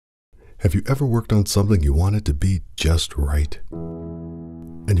Have you ever worked on something you wanted to be just right?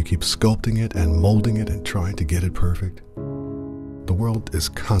 And you keep sculpting it and molding it and trying to get it perfect? The world is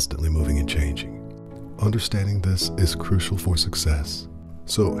constantly moving and changing. Understanding this is crucial for success.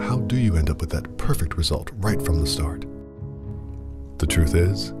 So how do you end up with that perfect result right from the start? The truth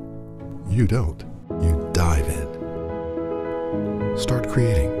is, you don't. You dive in. Start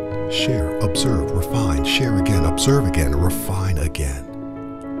creating. Share, observe, refine, share again, observe again, refine again.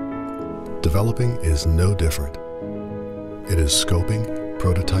 Developing is no different. It is scoping,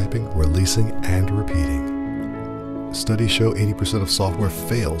 prototyping, releasing, and repeating. Studies show 80% of software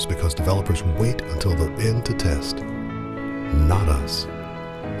fails because developers wait until the end to test. Not us.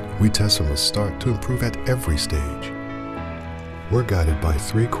 We test from the start to improve at every stage. We're guided by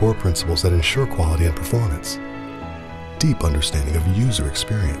 3 core principles that ensure quality and performance. Deep understanding of user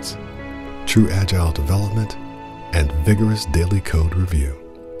experience, true agile development, and vigorous daily code review.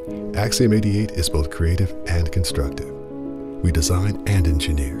 Axiom88 is both creative and constructive. We design and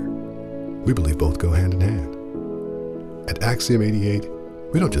engineer. We believe both go hand in hand. At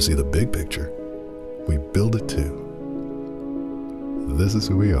Axiom88, we don't just see the big picture, we build it too. This is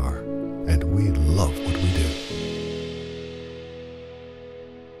who we are, and we love what we do.